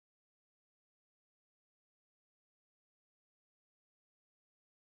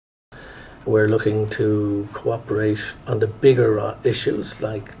We're looking to cooperate on the bigger issues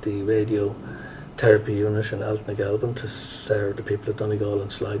like the radiotherapy unit in Altnagelvin to serve the people of Donegal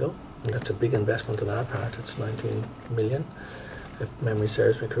and Sligo. And that's a big investment on our part. It's 19 million, if memory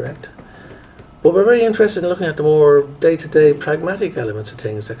serves me correct. But we're very interested in looking at the more day-to-day pragmatic elements of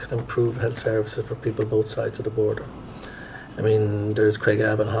things that can improve health services for people both sides of the border. I mean, there's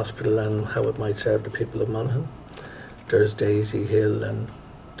Craigavon Hospital and how it might serve the people of Monaghan. There's Daisy Hill and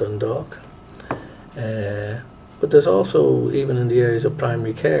Dundalk. But there's also, even in the areas of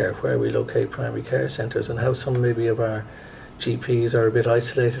primary care, where we locate primary care centres and how some maybe of our GPs are a bit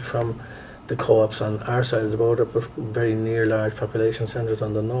isolated from the co-ops on our side of the border, but very near large population centres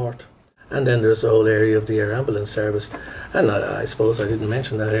on the north. And then there's the whole area of the air ambulance service. And I suppose I didn't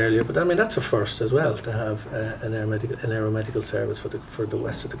mention that earlier, but I mean that's a first as well, to have an aeromedical service for the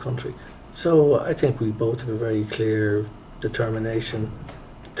west of the country. So I think we both have a very clear determination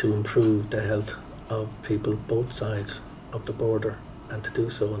to improve the health of people both sides of the border, and to do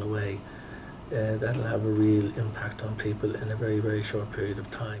so in a way that'll have a real impact on people in a very, very short period of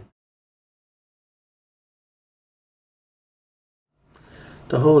time.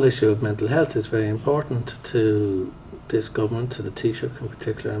 The whole issue of mental health is very important to this government, to the Taoiseach in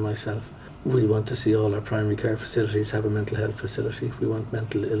particular and myself. We want to see all our primary care facilities have a mental health facility. We want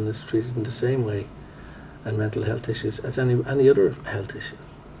mental illness treated in the same way and mental health issues as any other health issue.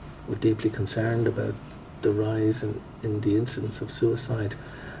 We're deeply concerned about the rise in the incidence of suicide,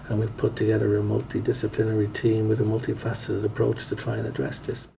 and we've put together a multidisciplinary team with a multifaceted approach to try and address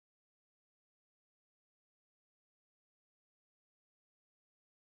this.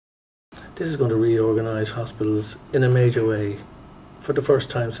 This is going to reorganise hospitals in a major way for the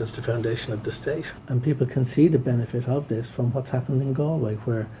first time since the foundation of the state. And people can see the benefit of this from what's happened in Galway,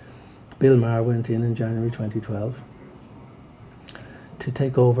 where Bill Maher went in January 2012 to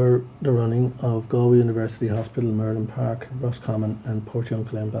take over the running of Galway University Hospital, Merlin Park, Roscommon and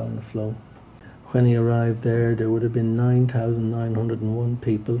Portiuncula and Ballinasloe. When he arrived there would have been 9,901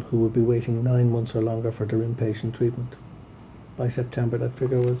 people who would be waiting 9 months or longer for their inpatient treatment. By September that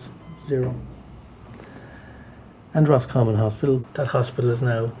figure was 0. And Roscommon Hospital, that hospital is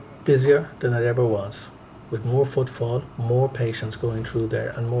now busier than it ever was, with more footfall, more patients going through there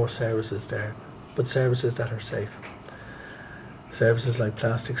and more services there, but services that are safe. Services like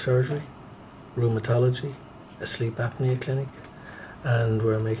plastic surgery, rheumatology, a sleep apnea clinic, and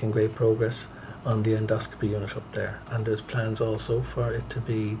we're making great progress on the endoscopy unit up there. And there's plans also for it to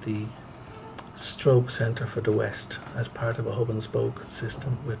be the stroke centre for the West as part of a hub and spoke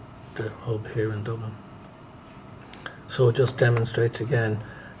system with the hub here in Dublin. So it just demonstrates again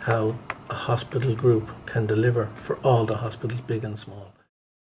how a hospital group can deliver for all the hospitals, big and small.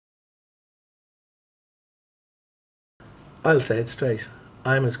 I'll say it straight,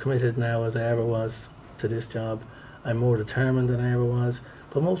 I'm as committed now as I ever was to this job. I'm more determined than I ever was,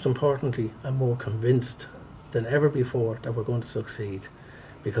 but most importantly, I'm more convinced than ever before that we're going to succeed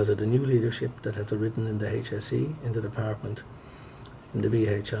because of the new leadership that has arisen in the HSE, in the department, in the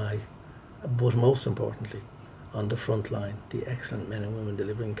BHI, but most importantly, on the front line, the excellent men and women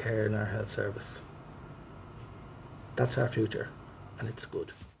delivering care in our health service. That's our future, and it's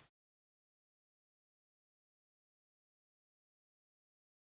good.